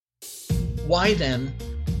why then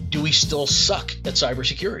do we still suck at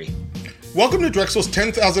cybersecurity? Welcome to Drexel's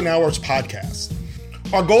 10,000 Hours podcast.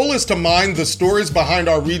 Our goal is to mine the stories behind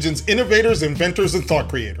our region's innovators, inventors, and thought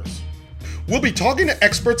creators. We'll be talking to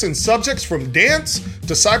experts in subjects from dance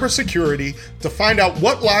to cybersecurity to find out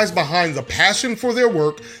what lies behind the passion for their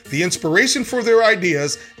work, the inspiration for their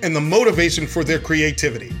ideas, and the motivation for their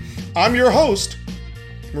creativity. I'm your host,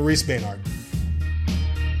 Maurice Baynard.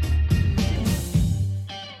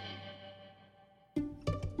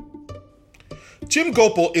 Jim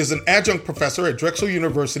Gopal is an adjunct professor at Drexel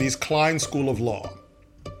University's Klein School of Law.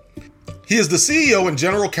 He is the CEO and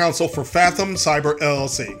general counsel for Fathom Cyber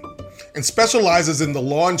LLC and specializes in the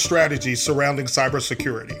law and strategy surrounding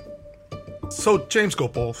cybersecurity. So, James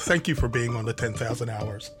Gopal, thank you for being on the 10,000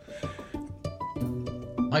 Hours.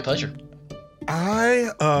 My pleasure.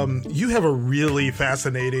 You have a really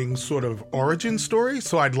fascinating sort of origin story,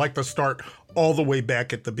 so I'd like to start all the way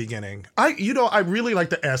back at the beginning. I really like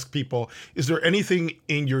to ask people, is there anything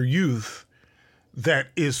in your youth that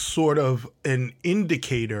is sort of an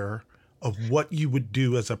indicator of what you would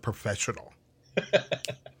do as a professional?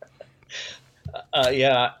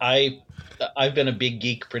 Yeah, I've been a big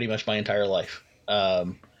geek pretty much my entire life.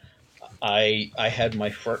 I had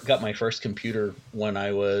got my first computer when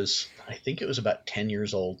I was, I think it was about 10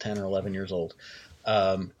 or 11 years old.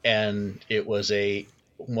 And it was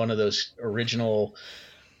one of those original,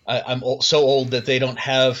 I'm so old that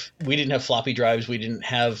we didn't have floppy drives. We didn't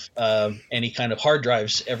have any kind of hard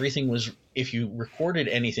drives. Everything was, if you recorded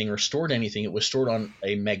anything or stored anything, it was stored on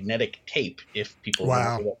a magnetic tape. If people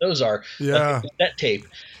remember what those are, yeah, that tape.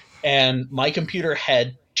 And my computer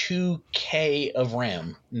had 2K of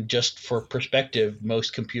RAM. Just for perspective,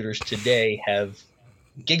 most computers today have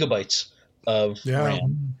gigabytes of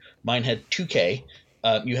RAM. Mine had 2K.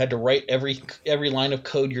 You had to write every line of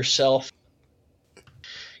code yourself.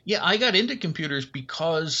 Yeah, I got into computers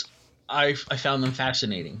because I found them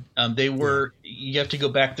fascinating. You have to go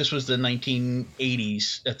back. This was the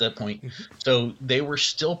 1980s at that point. Mm-hmm. So they were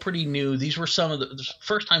still pretty new. These were some of the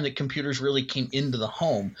first time that computers really came into the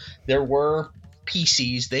home. There were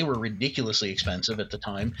PCs. They were ridiculously expensive at the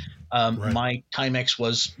time. My Timex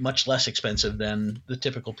was much less expensive than the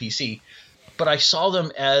typical PC. But I saw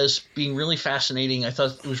them as being really fascinating. I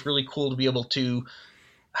thought it was really cool to be able to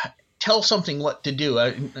tell something what to do.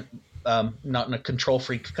 Not in a control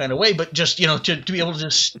freak kind of way, but just, to be able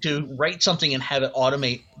to write something and have it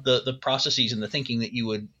automate the processes and the thinking that you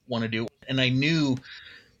would want to do. And I knew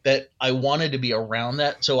that I wanted to be around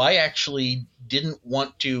that. So I actually didn't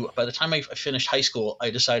want to, by the time I finished high school,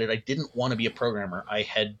 I decided I didn't want to be a programmer. I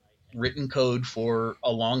had written code for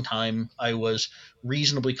a long time. I was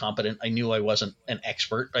reasonably competent. I knew I wasn't an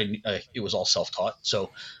expert. It was all self-taught.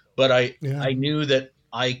 But I knew that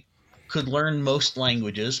I could learn most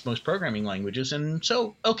programming languages. And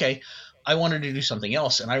so, I wanted to do something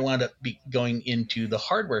else. And I wound up going into the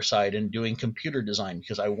hardware side and doing computer design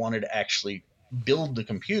because I wanted to actually build the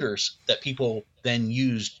computers that people then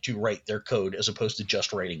used to write their code as opposed to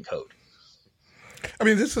just writing code. I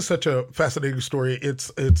mean, this is such a fascinating story.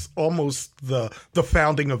 It's almost the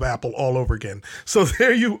founding of Apple all over again. So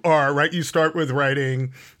there you are, right? You start with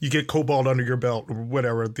writing, you get Cobalt under your belt, or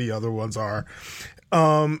whatever the other ones are.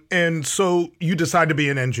 And so you decide to be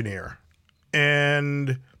an engineer.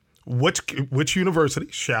 And which university,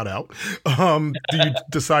 shout out, do you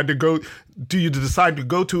decide to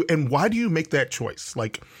go to, and why do you make that choice?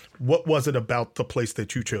 Like, what was it about the place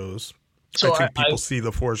that you chose? So I think people see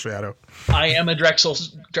the foreshadow. I am a Drexel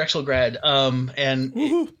grad,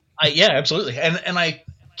 absolutely. And I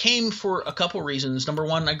came for a couple reasons. Number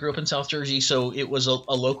one, I grew up in South Jersey, so it was a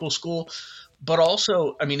local school. But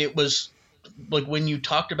also, I mean, it was like when you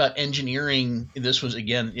talked about engineering, this was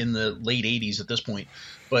again in the late 80s at this point.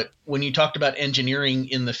 But when you talked about engineering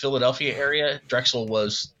in the Philadelphia area, Drexel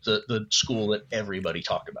was the school that everybody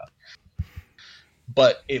talked about.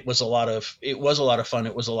 But it was a lot of fun.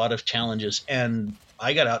 It was a lot of challenges. And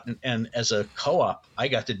I got out and as a co-op, I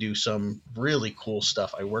got to do some really cool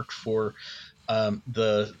stuff. I worked for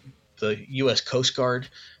the U.S. Coast Guard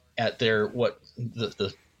at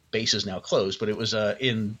the base is now closed, but it was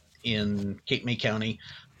in Cape May County,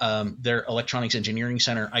 their electronics engineering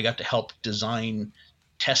center. I got to help design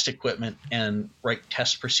test equipment and write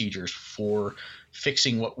test procedures for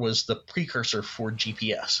fixing what was the precursor for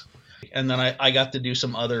GPS. And then I got to do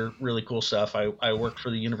some other really cool stuff. I worked for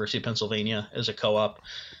the University of Pennsylvania as a co-op,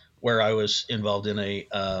 where I was involved in a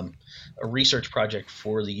research project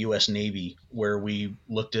for the U.S. Navy, where we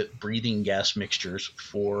looked at breathing gas mixtures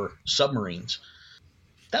for submarines.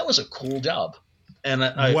 That was a cool job. And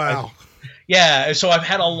wow. So I've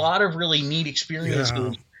had a lot of really neat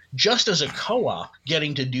experiences just as a co-op,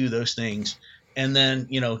 getting to do those things, and then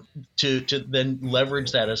to then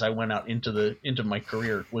leverage that as I went out into my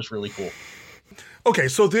career was really cool. Okay,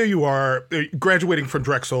 so there you are, graduating from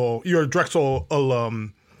Drexel. You're a Drexel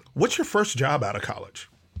alum. What's your first job out of college?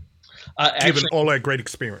 Given all that great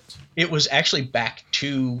experience, it was actually back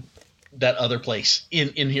to that other place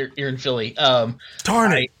in here in Philly. Darn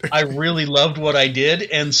it! I really loved what I did,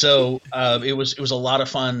 and so it was a lot of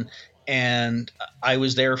fun. And I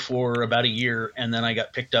was there for about a year, and then I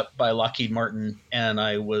got picked up by Lockheed Martin, and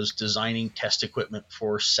I was designing test equipment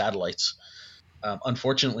for satellites.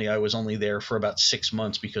 Unfortunately, I was only there for about 6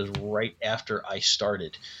 months because right after I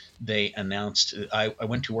started, they announced I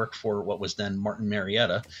went to work for what was then Martin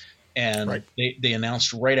Marietta. And they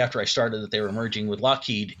announced right after I started that they were merging with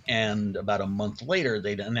Lockheed. And about a month later,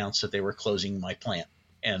 they announced that they were closing my plant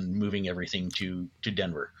and moving everything to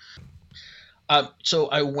Denver. So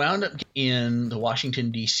I wound up in the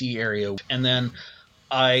Washington, D.C. area. And then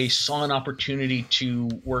I saw an opportunity to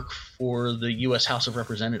work for the U.S. House of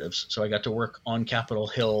Representatives. So I got to work on Capitol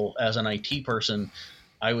Hill as an IT person.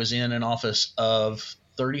 I was in an office of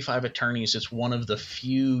 35 attorneys. It's one of the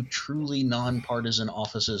few truly nonpartisan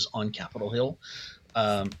offices on Capitol Hill.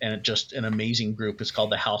 And just an amazing group. It's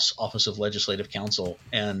called the House Office of Legislative Counsel.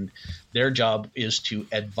 And their job is to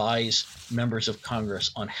advise members of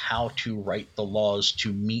Congress on how to write the laws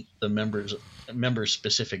to meet the members'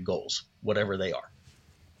 specific goals, whatever they are.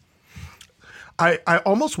 I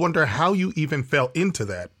almost wonder how you even fell into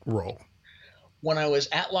that role. When I was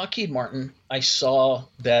at Lockheed Martin, I saw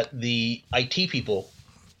that the IT people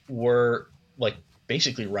were like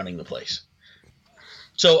basically running the place.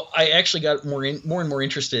 So I actually got more and more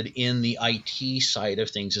interested in the IT side of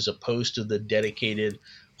things as opposed to the dedicated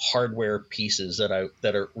hardware pieces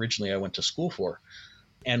that originally I went to school for.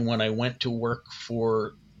 And when I went to work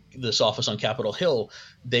for this office on Capitol Hill,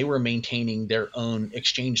 they were maintaining their own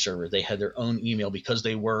Exchange server. They had their own email because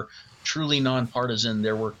they were truly nonpartisan.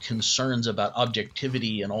 There were concerns about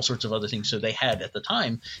objectivity and all sorts of other things. So they had, at the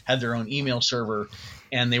time, had their own email server,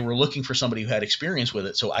 and they were looking for somebody who had experience with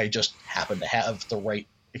it. So I just happened to have the right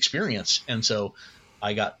experience. And so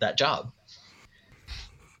I got that job.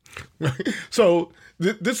 So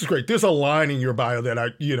this is great. There's a line in your bio that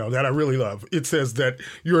I really love. It says that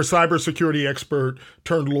you're a cybersecurity expert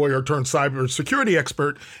turned lawyer turned cybersecurity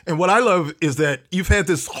expert. And what I love is that you've had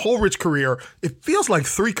this whole rich career. It feels like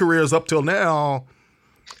 3 careers up till now,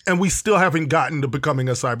 and we still haven't gotten to becoming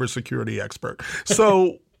a cybersecurity expert.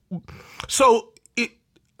 So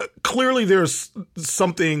clearly there's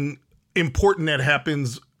something important that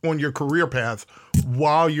happens on your career path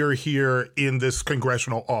while you're here in this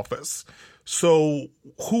congressional office. So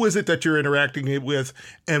who is it that you're interacting with?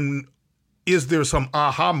 And is there some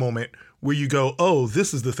aha moment where you go, oh,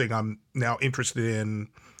 this is the thing I'm now interested in.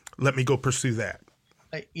 Let me go pursue that.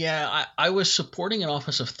 Yeah, I was supporting an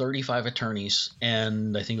office of 35 attorneys,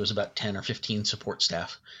 and I think it was about 10 or 15 support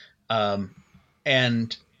staff.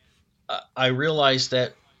 And I realized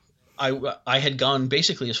that I had gone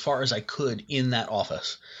basically as far as I could in that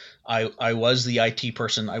office. I was the IT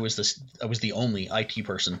person. I was the only IT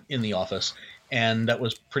person in the office, and that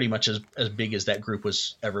was pretty much as big as that group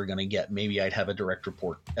was ever going to get. Maybe I'd have a direct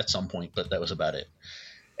report at some point, but that was about it.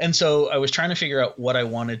 And so I was trying to figure out what I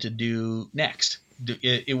wanted to do next.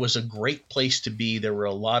 It was a great place to be. There were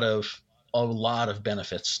a lot of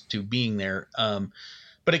benefits to being there,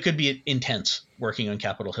 but it could be intense working on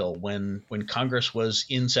Capitol Hill. When Congress was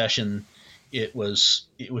in session, it was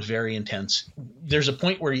very intense. There's a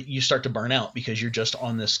point where you start to burn out because you're just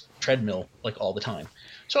on this treadmill like all the time.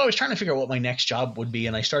 So I was trying to figure out what my next job would be,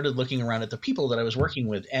 and I started looking around at the people that I was working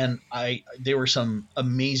with, and they were some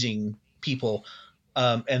amazing people,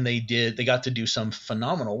 and they got to do some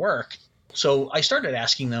phenomenal work. So I started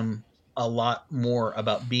asking them a lot more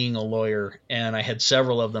about being a lawyer, and I had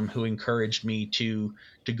several of them who encouraged me to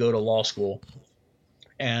go to law school.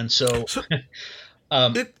 And so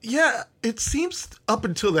it seems up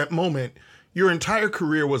until that moment, your entire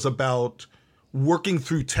career was about working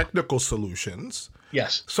through technical solutions.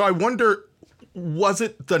 Yes. So I wonder, was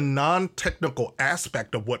it the non-technical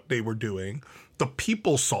aspect of what they were doing, the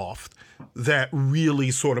PeopleSoft, that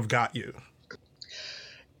really sort of got you?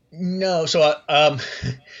 No. So,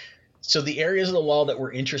 so the areas of the law that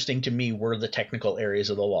were interesting to me were the technical areas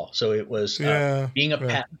of the law. So it was being a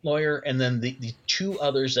patent lawyer, and then the 2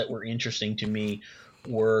 others that were interesting to me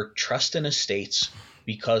were trust and estates,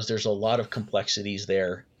 because there's a lot of complexities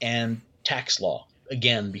there, and tax law,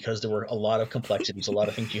 again, because there were a lot of complexities, a lot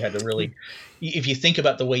of things you had to really – if you think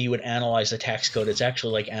about the way you would analyze a tax code, it's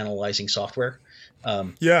actually like analyzing software.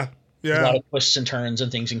 Yeah. a lot of twists and turns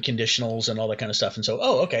and things and conditionals and all that kind of stuff. And so,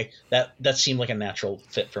 okay, that seemed like a natural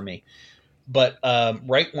fit for me. But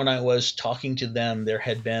right when I was talking to them, there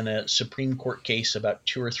had been a Supreme Court case about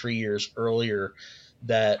 2 or 3 years earlier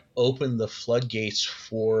that opened the floodgates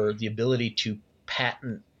for the ability to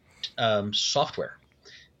patent software.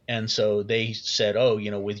 And so they said,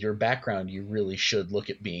 with your background, you really should look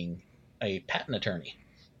at being a patent attorney.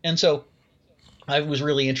 And so I was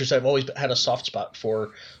really interested. I've always had a soft spot for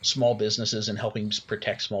small businesses and helping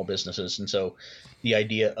protect small businesses. And so the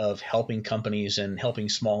idea of helping companies and helping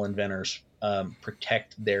small inventors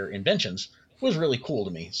protect their inventions was really cool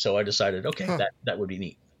to me. So I decided, that would be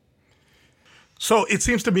neat. So it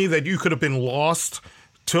seems to me that you could have been lost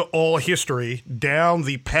to all history down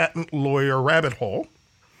the patent lawyer rabbit hole,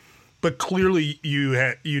 but clearly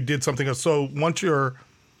you did something. So once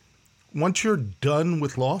you're done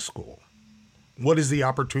with law school, what is the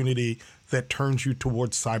opportunity that turns you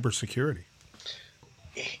towards cybersecurity?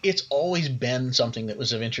 It's always been something that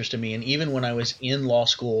was of interest to me. And even when I was in law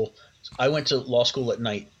school, I went to law school at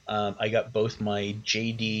night. I got both my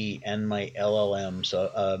JD and my LLM,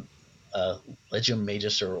 so Legium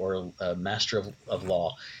Magus or Master of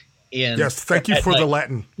Law. Yes, thank you for the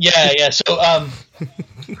Latin. Yeah. So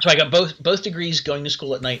I got both degrees going to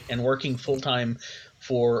school at night and working full-time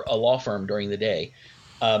for a law firm during the day.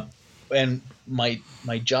 And my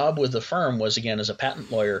job with the firm was, again, as a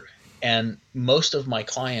patent lawyer, and most of my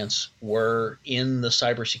clients were in the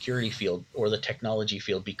cybersecurity field or the technology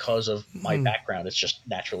field because of my background. It's just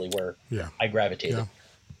naturally where I gravitated.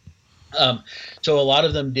 Yeah. So a lot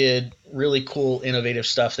of them did really cool, innovative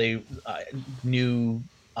stuff. They knew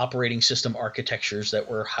operating system architectures that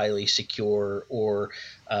were highly secure, or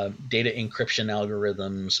data encryption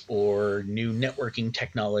algorithms, or new networking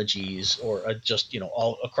technologies, or just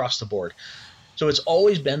all across the board. So it's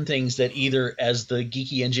always been things that either as the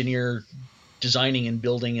geeky engineer designing and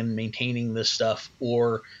building and maintaining this stuff,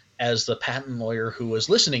 or as the patent lawyer who was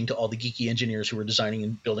listening to all the geeky engineers who were designing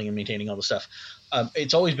and building and maintaining all the stuff.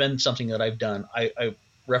 It's always been something that I've done. I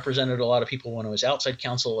represented a lot of people when I was outside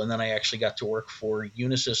counsel, and then I actually got to work for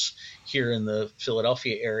Unisys here in the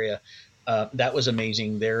Philadelphia area. That was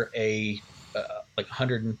amazing. They're a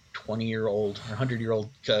 120-year-old or 100-year-old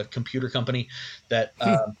computer company that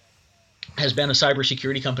has been a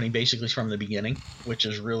cybersecurity company basically from the beginning, which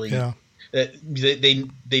is really they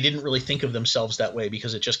didn't really think of themselves that way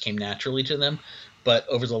because it just came naturally to them. But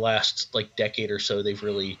over the last decade or so, they've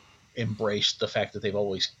really embraced the fact that they've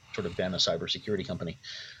always sort of been a cybersecurity company.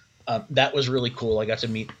 That was really cool. I got to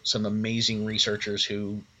meet some amazing researchers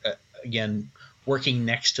who, again, working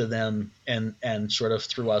next to them and sort of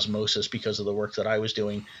through osmosis because of the work that I was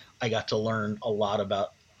doing, I got to learn a lot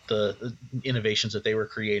about the innovations that they were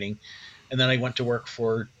creating. And then I went to work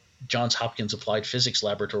for Johns Hopkins Applied Physics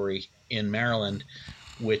Laboratory in Maryland,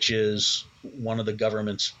 which is one of the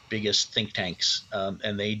government's biggest think tanks.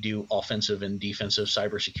 And they do offensive and defensive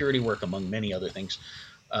cybersecurity work, among many other things,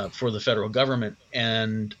 for the federal government.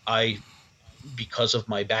 And because of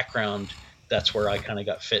my background, that's where I kind of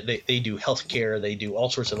got fit. They do healthcare, they do all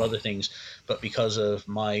sorts of other things, but because of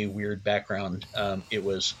my weird background,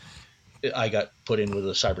 I got put in with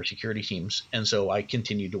the cybersecurity teams. And so I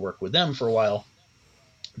continued to work with them for a while.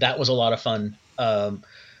 That was a lot of fun.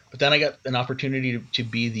 But then I got an opportunity to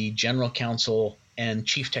be the general counsel and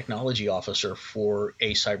chief technology officer for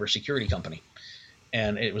a cybersecurity company.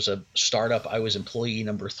 And it was a startup. I was employee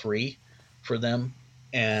number 3 for them.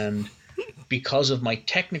 And because of my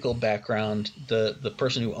technical background, the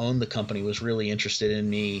person who owned the company was really interested in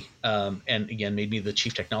me, and again made me the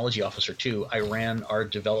chief technology officer too. I ran our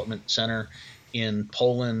development center in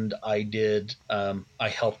Poland. I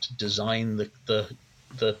helped design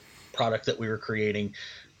the product that we were creating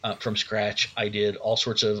from scratch. I did all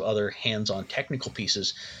sorts of other hands-on technical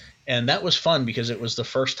pieces. And that was fun because it was the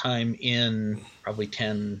first time in probably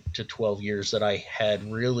 10 to 12 years that I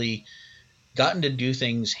had really gotten to do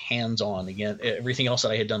things hands-on. Again, everything else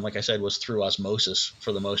that I had done, like I said, was through osmosis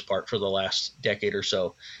for the most part for the last decade or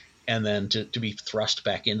so. And then to be thrust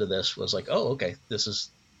back into this was like, oh, okay, this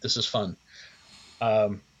is fun.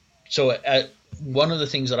 So one of the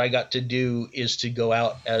things that I got to do is to go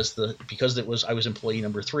out because I was employee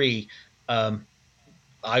number 3.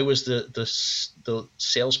 I was the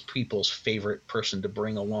salespeople's favorite person to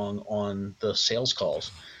bring along on the sales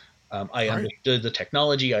calls. I understood the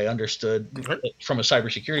technology. I understood from a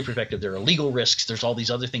cybersecurity perspective, there are legal risks. There's all these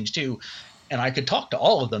other things too. And I could talk to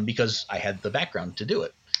all of them because I had the background to do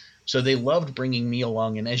it. So they loved bringing me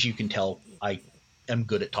along. And as you can tell, I am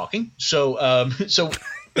good at talking. So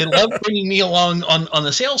they loved bringing me along on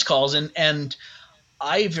the sales calls. And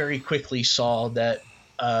I very quickly saw that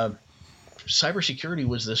cybersecurity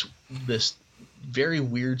was this very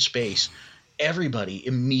weird space. Everybody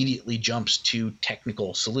immediately jumps to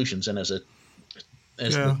technical solutions, and as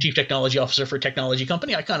the chief technology officer for a technology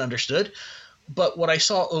company, I kind of understood. But what I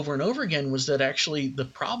saw over and over again was that actually the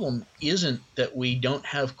problem isn't that we don't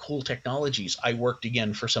have cool technologies. I worked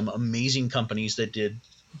again for some amazing companies that did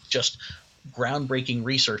just groundbreaking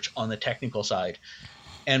research on the technical side.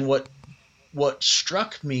 And what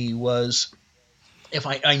struck me was, if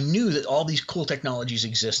I knew that all these cool technologies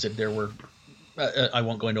existed, there were I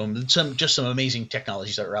won't go into them, some amazing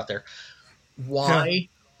technologies that are out there. Why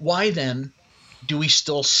then do we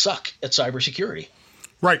still suck at cybersecurity?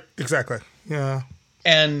 Right, exactly. Yeah.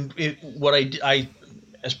 And I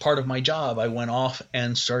as part of my job, I went off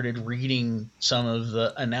and started reading some of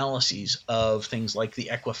the analyses of things like the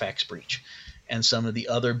Equifax breach and some of the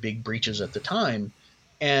other big breaches at the time.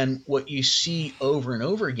 And what you see over and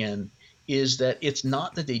over again is that it's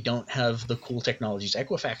not that they don't have the cool technologies.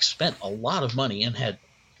 Equifax spent a lot of money and had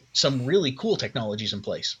some really cool technologies in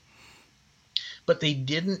place, but they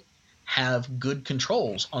didn't have good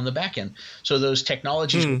controls on the back end. So those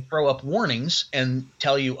technologies would throw up warnings and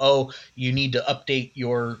tell you, oh, you need to update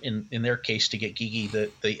your, in their case, to get geeky,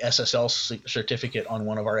 the SSL certificate on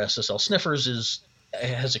one of our SSL sniffers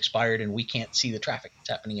has expired and we can't see the traffic that's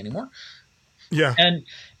happening anymore. Yeah.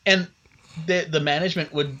 And the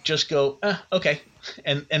management would just go, okay,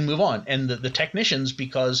 and move on. And the technicians,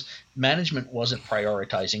 because management wasn't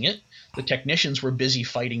prioritizing it, the technicians were busy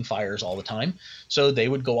fighting fires all the time. So they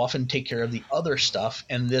would go off and take care of the other stuff.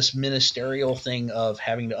 And this ministerial thing of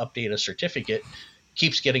having to update a certificate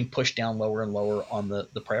keeps getting pushed down lower and lower on the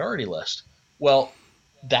priority list. Well,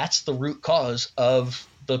 that's the root cause of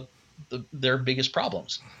their biggest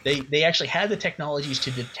problems. They actually had the technologies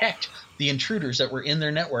to detect the intruders that were in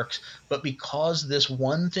their networks, but because this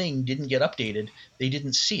one thing didn't get updated, they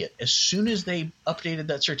didn't see it. As soon as they updated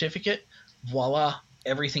that certificate, voila,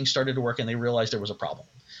 everything started to work, and they realized there was a problem.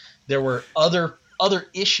 There were other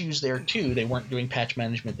issues there too. They weren't doing patch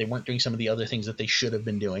management. They weren't doing some of the other things that they should have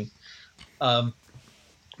been doing. But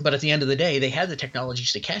at the end of the day, they had the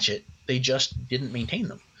technologies to catch it. They just didn't maintain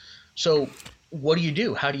them. So what do you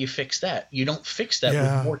do? How do you fix that? You don't fix that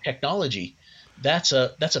with more technology. That's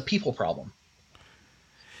a people problem.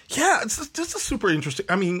 Yeah, this is super interesting.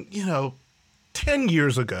 I mean, 10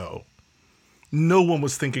 years ago, no one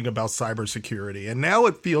was thinking about cybersecurity, and now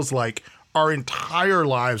it feels like our entire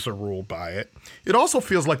lives are ruled by it. It also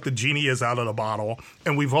feels like the genie is out of the bottle,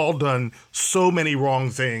 and we've all done so many wrong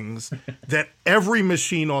things that every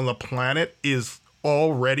machine on the planet is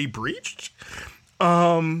already breached.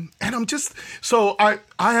 And I'm just so I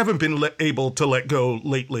haven't been able to let go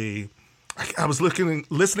lately. I was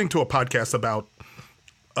listening to a podcast about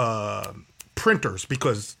printers,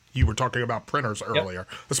 because you were talking about printers earlier,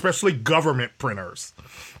 especially government printers,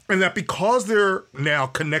 and that because they're now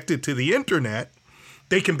connected to the internet,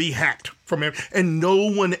 they can be hacked from it, and no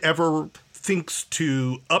one ever thinks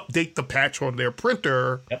to update the patch on their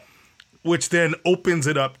printer, which then opens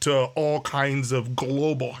it up to all kinds of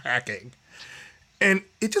global hacking. And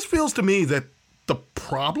it just feels to me that the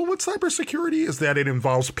problem with cybersecurity is that it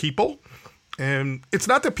involves people. And it's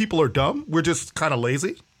not that people are dumb. We're just kind of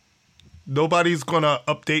lazy. Nobody's going to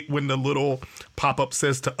update when the little pop-up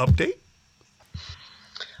says to update.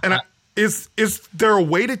 And is there a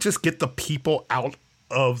way to just get the people out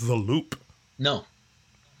of the loop? No.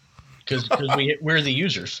 Because we're the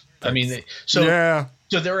users. I mean, so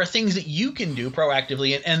there are things that you can do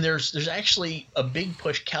proactively. And there's actually a big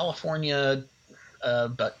push. California,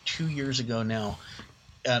 about 2 years ago now,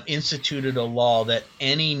 instituted a law that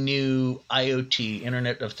any new IoT,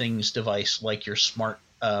 Internet of Things device, like your smart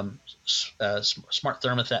thermostat. That's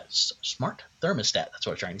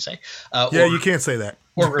what I'm trying to say. You can't say that.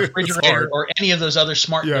 Or refrigerator, or any of those other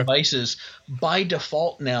smart devices. By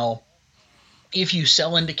default now, if you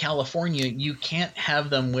sell into California, you can't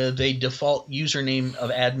have them with a default username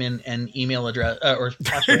of admin and email address or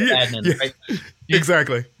password admin. Right?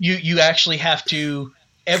 Exactly. You actually have to.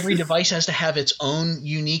 Every device has to have its own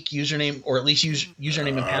unique username, or at least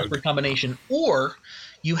username and password combination, or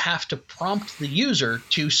you have to prompt the user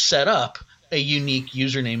to set up a unique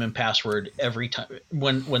username and password every time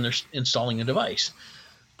when they're installing a device.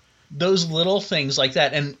 Those little things like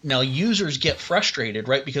that. And now users get frustrated,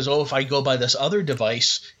 right? Because, if I go by this other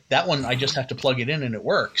device, that one I just have to plug it in and it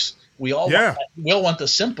works. We all want the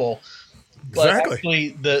simple. But actually,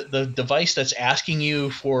 the device that's asking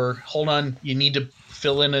you for, hold on, you need to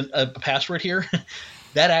fill in a password here,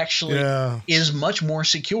 that actually is much more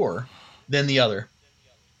secure than the other.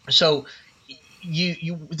 So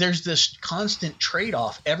there's this constant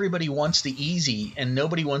trade-off. Everybody wants the easy and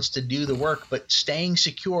nobody wants to do the work, but staying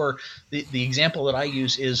secure, the example that I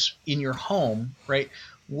use is in your home, right?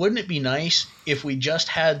 Wouldn't it be nice if we just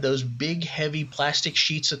had those big, heavy plastic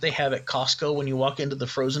sheets that they have at Costco when you walk into the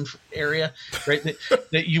frozen area, right?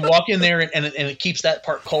 that you walk in there and it keeps that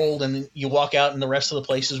part cold, and then you walk out and the rest of the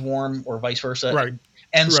place is warm, or vice versa. Right.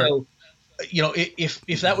 And so,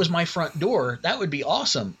 if that was my front door, that would be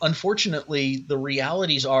awesome. Unfortunately, the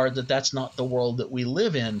realities are that that's not the world that we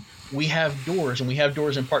live in. We have doors, and we have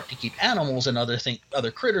doors in part to keep animals and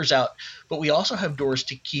other critters out, but we also have doors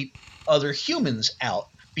to keep other humans out,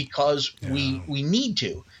 because we need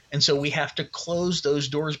to. And so we have to close those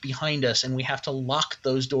doors behind us, and we have to lock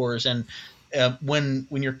those doors. And when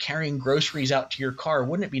you're carrying groceries out to your car,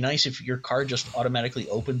 wouldn't it be nice if your car just automatically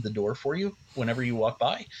opened the door for you whenever you walk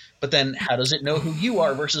by? But then how does it know who you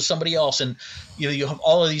are versus somebody else? And you have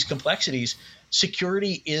all of these complexities.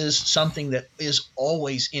 Security is something that is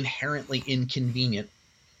always inherently inconvenient.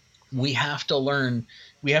 We have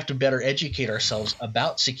to better educate ourselves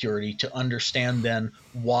about security to understand then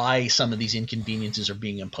why some of these inconveniences are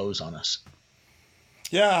being imposed on us.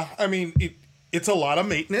 Yeah, I mean, it's a lot of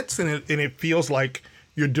maintenance, and it feels like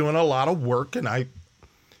you're doing a lot of work. And I,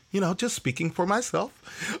 just speaking for myself,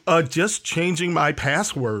 just changing my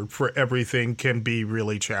password for everything can be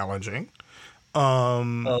really challenging.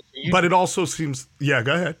 But it also seems, go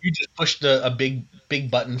ahead. You just pushed a big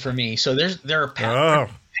button for me. So there are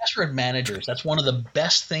password managers. That's one of the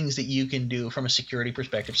best things that you can do from a security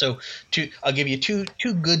perspective. So I'll give you two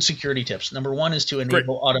good security tips. Number one is to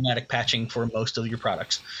enable automatic patching for most of your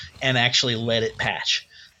products and actually let it patch.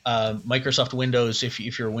 Microsoft Windows, if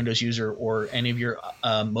you're a Windows user, or any of your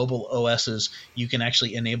mobile OSs, you can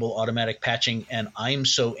actually enable automatic patching. And I'm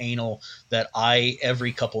so anal that I,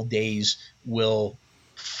 every couple days, will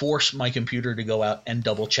force my computer to go out and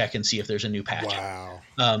double check and see if there's a new patch.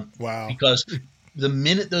 Wow. Because the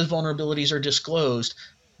minute those vulnerabilities are disclosed,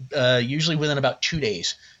 usually within about 2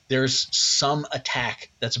 days, there's some attack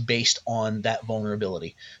that's based on that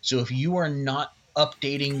vulnerability. So if you are not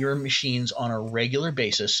updating your machines on a regular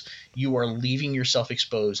basis, you are leaving yourself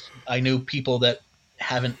exposed. I know people that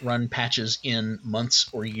haven't run patches in months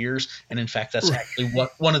or years, and in fact, that's actually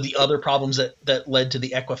one of the other problems that led to the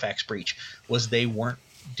Equifax breach, was they weren't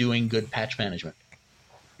doing good patch management.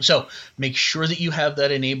 So make sure that you have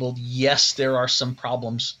that enabled. Yes, there are some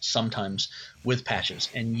problems sometimes with patches,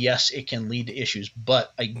 and yes, it can lead to issues,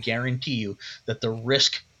 but I guarantee you that the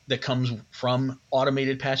risk that comes from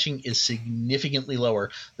automated patching is significantly lower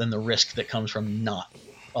than the risk that comes from not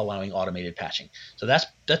allowing automated patching. So that's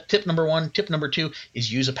tip number one. Tip number two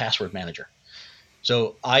is use a password manager.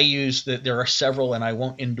 So I use there are several, and I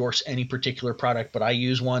won't endorse any particular product, but I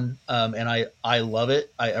use one, and I love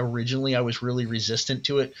it. I was really resistant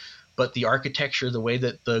to it, but the architecture, the way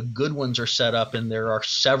that the good ones are set up, and there are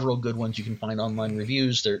several good ones you can find online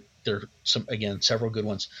reviews. There are several good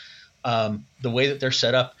ones. The way that they're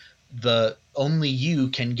set up, only you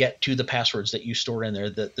can get to the passwords that you store in there.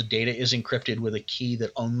 The data is encrypted with a key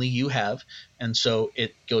that only you have, and so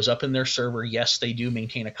it goes up in their server. Yes, they do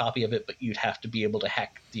maintain a copy of it, but you'd have to be able to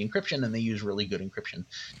hack the encryption, and they use really good encryption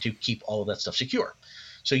to keep all of that stuff secure.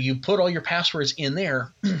 So you put all your passwords in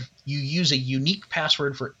there. You use a unique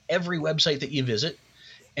password for every website that you visit,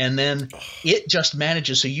 and then it just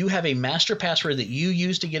manages. So you have a master password that you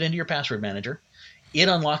use to get into your password manager. It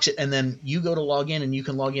unlocks it, and then you go to log in, and you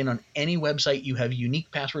can log in on any website. You have unique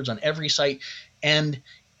passwords on every site, and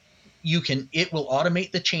it will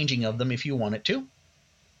automate the changing of them if you want it to.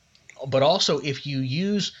 But also, if you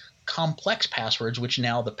use complex passwords, which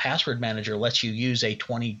now the password manager lets you use a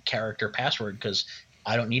 20-character password, because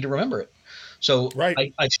I don't need to remember it. So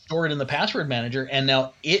I store it in the password manager, and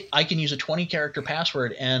now I can use a 20-character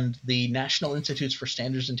password, and the National Institutes for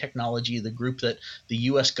Standards and Technology, the group that the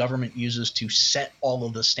U.S. government uses to set all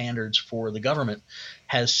of the standards for the government,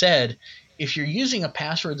 has said if you're using a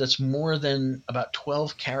password that's more than about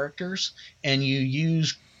 12 characters and you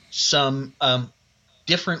use some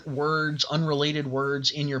different words, unrelated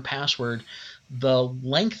words in your password, the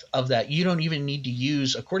length of that, you don't even need to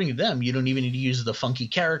use, according to them, you don't even need to use the funky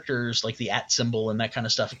characters like the @ symbol and that kind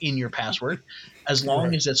of stuff in your password. As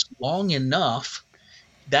long as it's long enough,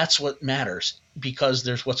 that's what matters, because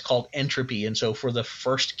there's what's called entropy. And so for the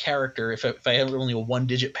first character, if I had only a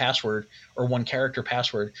 1-digit password or 1-character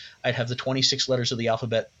password, I'd have the 26 letters of the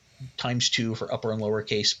alphabet times 2 for upper and lower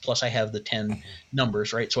case, plus I have the 10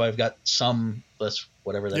 numbers, right? So I've got some, that's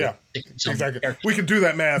whatever that is. Exactly. We can do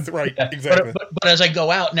that math, right? Exactly. But as I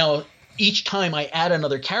go out now, each time I add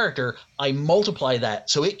another character, I multiply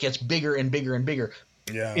that, so it gets bigger and bigger and bigger.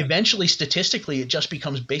 Yeah. Eventually, statistically, it just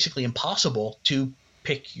becomes basically impossible to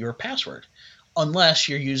pick your password unless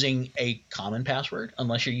you're using a common password,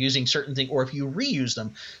 unless you're using certain things, or if you reuse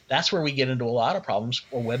them. That's where we get into a lot of problems.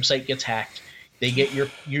 A website gets hacked, they get your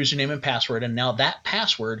username and password, and now that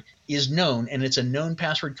password is known, and it's a known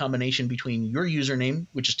password combination between your username,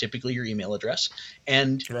 which is typically your email address,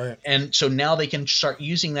 and Right. and so now they can start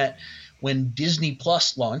using that. When Disney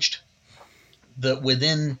Plus launched,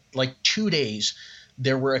 within like 2 days,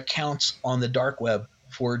 there were accounts on the dark web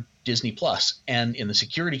for Disney Plus, and in the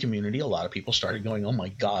security community, a lot of people started going, "Oh my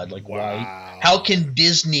God! Like, why? How can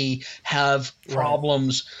Disney have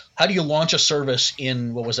problems? How do you launch a service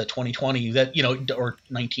in what was that 2020 that or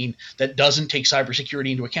 19 that doesn't take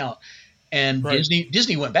cybersecurity into account?" And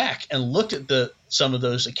Disney went back and looked at some of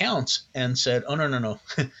those accounts and said, "Oh no,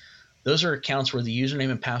 those are accounts where the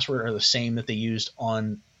username and password are the same that they used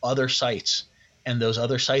on other sites." And those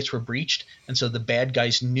other sites were breached. And so the bad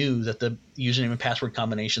guys knew that the username and password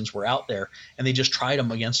combinations were out there, and they just tried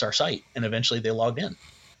them against our site. And eventually they logged in.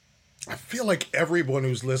 I feel like everyone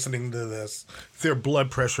who's listening to this, their blood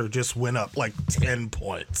pressure just went up like 10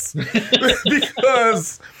 points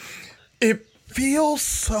because it feels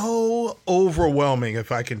so overwhelming,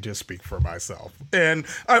 if I can just speak for myself. And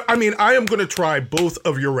I mean, I am going to try both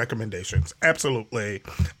of your recommendations. Absolutely.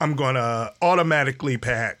 I'm going to automatically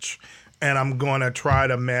patch, and I'm going to try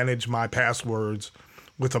to manage my passwords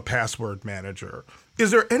with a password manager.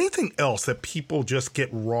 Is there anything else that people just get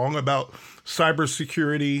wrong about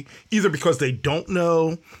cybersecurity, either because they don't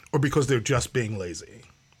know or because they're just being lazy?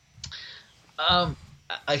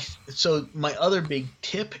 So my other big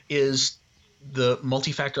tip is the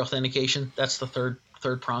multi-factor authentication. That's the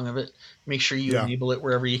third prong of it. Make sure you enable it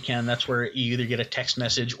wherever you can. That's where you either get a text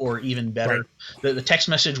message, or even better, the text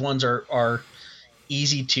message ones are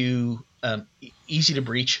easy to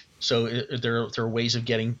breach. So there are ways of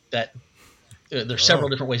getting that. There's several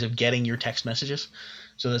different ways of getting your text messages.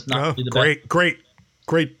 So that's not really the best.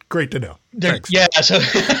 Great to know. Yeah, so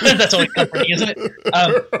that's always comforting, isn't it?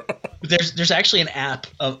 There's actually an app.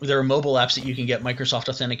 There are mobile apps that you can get. Microsoft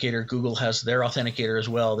Authenticator, Google has their Authenticator as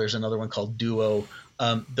well. There's another one called Duo.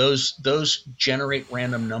 Those generate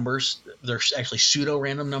random numbers. They're actually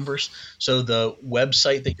pseudo-random numbers. So the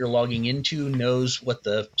website that you're logging into knows what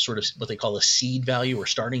what they call a seed value or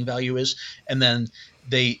starting value is, and then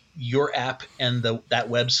your app and that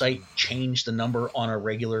website change the number on a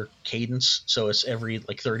regular cadence. So it's every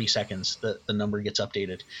like 30 seconds that the number gets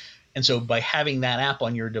updated. And so by having that app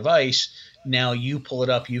on your device, now you pull it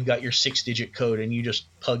up, you've got your 6-digit code, and you just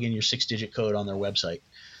plug in your 6-digit code on their website.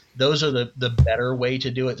 Those are the better way to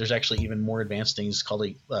do it. There's actually even more advanced things called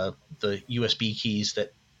the USB keys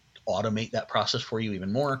that automate that process for you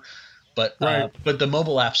even more. But the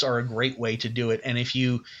mobile apps are a great way to do it. And if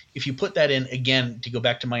you put that in, again, to go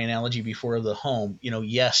back to my analogy before of the home,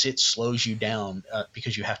 yes, it slows you down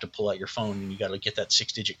because you have to pull out your phone and you got to get that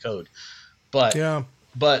 6-digit code. But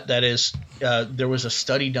that is there was a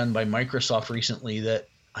study done by Microsoft recently that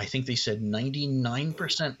I think they said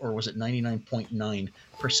 99%, or was it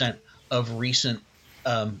 99.9% of recent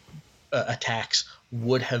attacks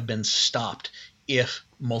would have been stopped if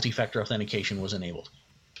multi-factor authentication was enabled.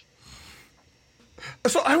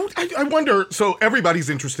 So I wonder, so everybody's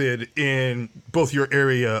interested in both your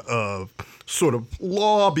area of sort of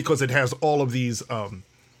law because it has all of these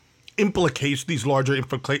implications, these larger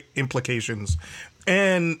implications,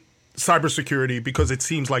 and cybersecurity because it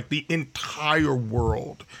seems like the entire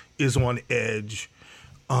world is on edge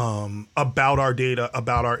about our data,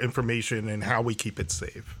 about our information, and how we keep it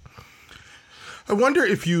safe. I wonder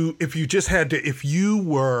if you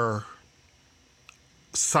were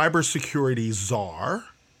cybersecurity czar,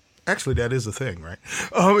 actually that is a thing, right?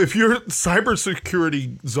 If you're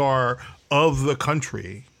cybersecurity czar of the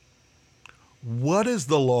country, what is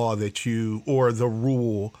the law or the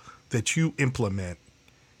rule that you implement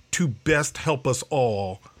to best help us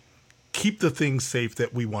all keep the things safe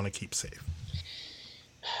that we want to keep safe?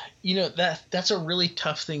 That's a really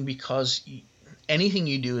tough thing because anything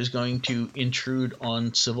you do is going to intrude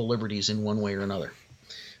on civil liberties in one way or another.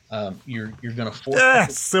 You're going to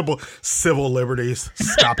force civil liberties.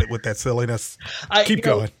 Stop it with that silliness. Keep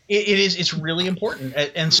going. It's really important,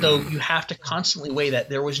 and so you have to constantly weigh that.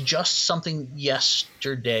 There was just something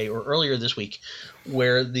yesterday or earlier this week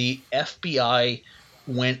where the FBI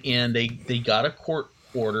went in. They got a court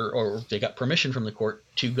order, or they got permission from the court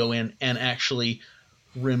to go in and actually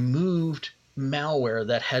removed malware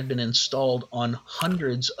that had been installed on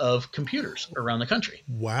hundreds of computers around the country.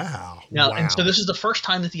 Wow. And so this is the first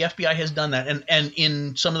time that the FBI has done that. And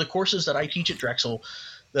in some of the courses that I teach at Drexel,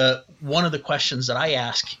 one of the questions that I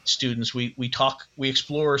ask students, we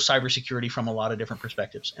explore cybersecurity from a lot of different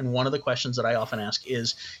perspectives. And one of the questions that I often ask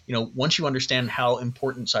is, once you understand how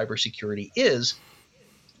important cybersecurity is,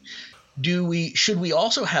 should we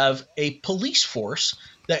also have a police force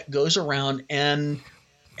that goes around and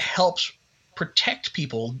helps protect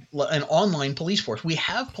people, an online police force? We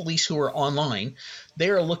have police who are online. They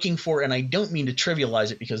are looking for, and I don't mean to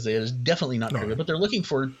trivialize it because it is definitely not trivial, but they're looking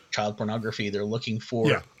for child pornography. They're looking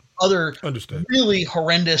for other really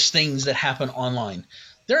horrendous things that happen online.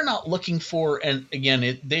 They're not looking for, and again,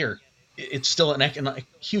 it's still a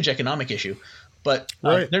huge economic issue, but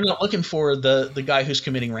they're not looking for the guy who's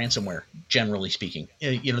committing ransomware, generally speaking.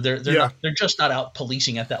 They're just not out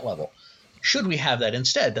policing at that level. Should we have that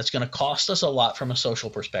instead? That's going to cost us a lot from a social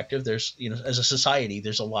perspective. There's, as a society,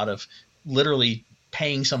 there's a lot of literally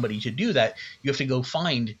paying somebody to do that. You have to go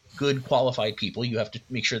find good qualified people. You have to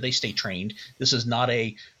make sure they stay trained. This is not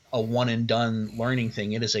a one and done learning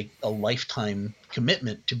thing. It is a lifetime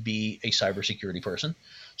commitment to be a cybersecurity person.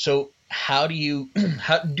 So how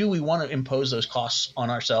do we want to impose those costs on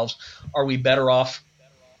ourselves? Are we better off?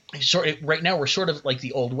 Right now, we're sort of like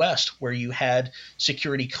the Old West, where you had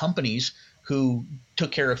security companies who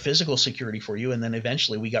took care of physical security for you, and then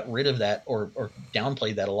eventually we got rid of that or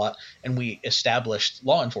downplayed that a lot, and we established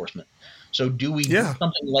law enforcement. So do we do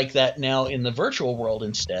something like that now in the virtual world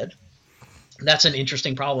instead? That's an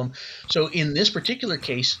interesting problem. So in this particular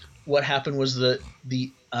case, what happened was there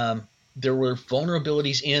were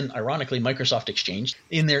vulnerabilities in, ironically, Microsoft Exchange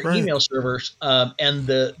in their email servers, and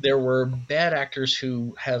there were bad actors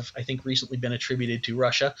who have, I think, recently been attributed to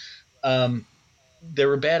Russia. There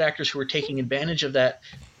were bad actors who were taking advantage of that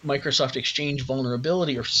Microsoft Exchange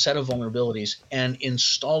vulnerability or set of vulnerabilities and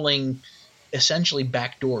installing essentially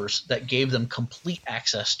backdoors that gave them complete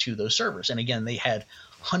access to those servers. And again, they had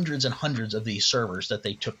hundreds and hundreds of these servers that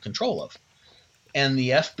they took control of. And the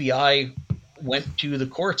FBI went to the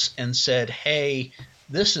courts and said, hey,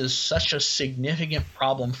 this is such a significant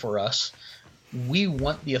problem for us. We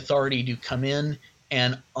want the authority to come in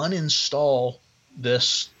and uninstall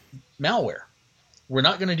this malware. We're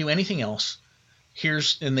not going to do anything else.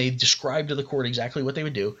 And they described to the court exactly what they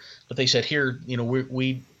would do, but they said, here,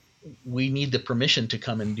 we need the permission to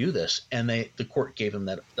come and do this. And the court gave them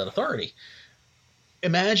that authority.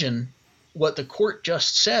 Imagine what the court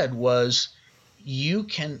just said was, the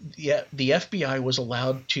FBI was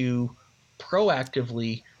allowed to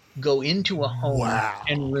proactively go into a home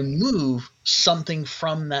and remove something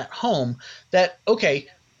from that home that, okay,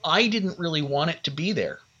 I didn't really want it to be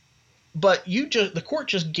there, but the court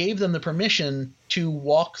just gave them the permission to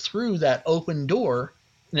walk through that open door,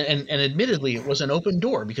 and admittedly it was an open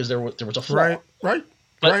door because there was a flaw. Right.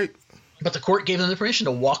 But the court gave them the permission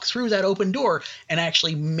to walk through that open door and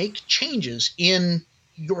actually make changes in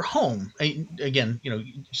your home. Again,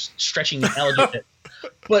 stretching the analogy a bit.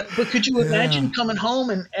 But could you imagine coming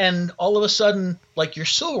home and all of a sudden, like, your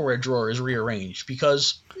silverware drawer is rearranged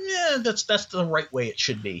because that's the right way it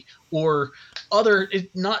should be, or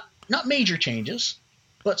not major changes,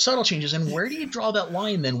 but subtle changes. And where do you draw that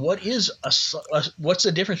line then? What's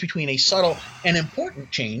the difference between a subtle and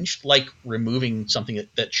important change, like removing something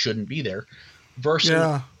that shouldn't be there,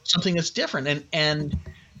 versus something that's different? And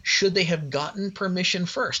should they have gotten permission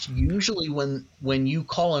first? Usually when you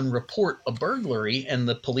call and report a burglary and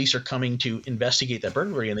the police are coming to investigate that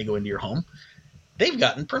burglary and they go into your home, they've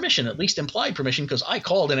gotten permission, at least implied permission, because I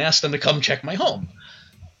called and asked them to come check my home.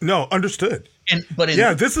 No, understood.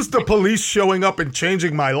 This is the police showing up and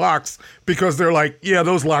changing my locks because they're like,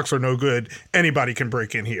 those locks are no good. Anybody can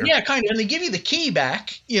break in here. Yeah, kind of. And they give you the key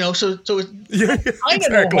back, so it's kind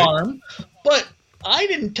of no harm. But I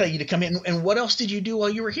didn't tell you to come in. And what else did you do while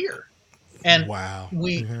you were here? And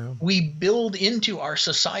we build into our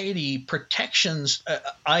society protections.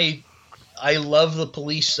 I love the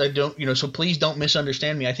police. I don't, so please don't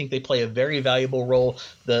misunderstand me. I think they play a very valuable role.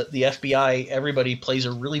 The FBI, everybody plays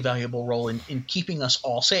a really valuable role in keeping us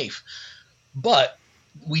all safe. But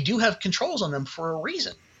we do have controls on them for a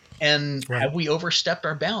reason. And have we overstepped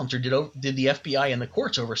our bounds, or did the FBI and the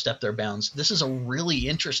courts overstep their bounds? This is a really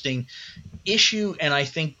interesting issue, and I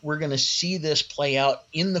think we're going to see this play out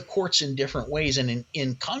in the courts in different ways and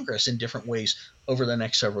in Congress in different ways over the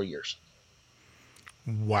next several years.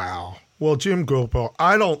 Wow. Well, Jim Gopal,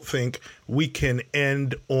 I don't think we can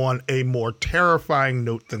end on a more terrifying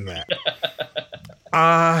note than that.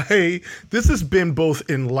 This has been both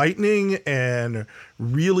enlightening and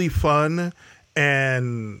really fun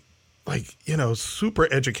and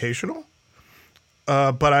super educational.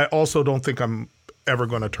 But I also don't think I'm ever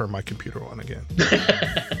going to turn my computer on again.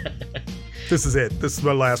 This is it. This is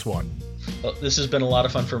my last one. Well, this has been a lot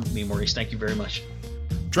of fun for me, Maurice. Thank you very much.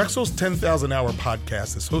 Drexel's 10,000 Hour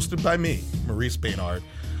Podcast is hosted by me, Maurice Baynard.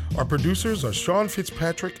 Our producers are Sean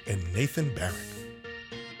Fitzpatrick and Nathan Barrett.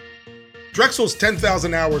 Drexel's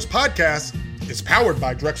 10,000 Hours Podcast is powered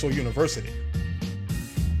by Drexel University.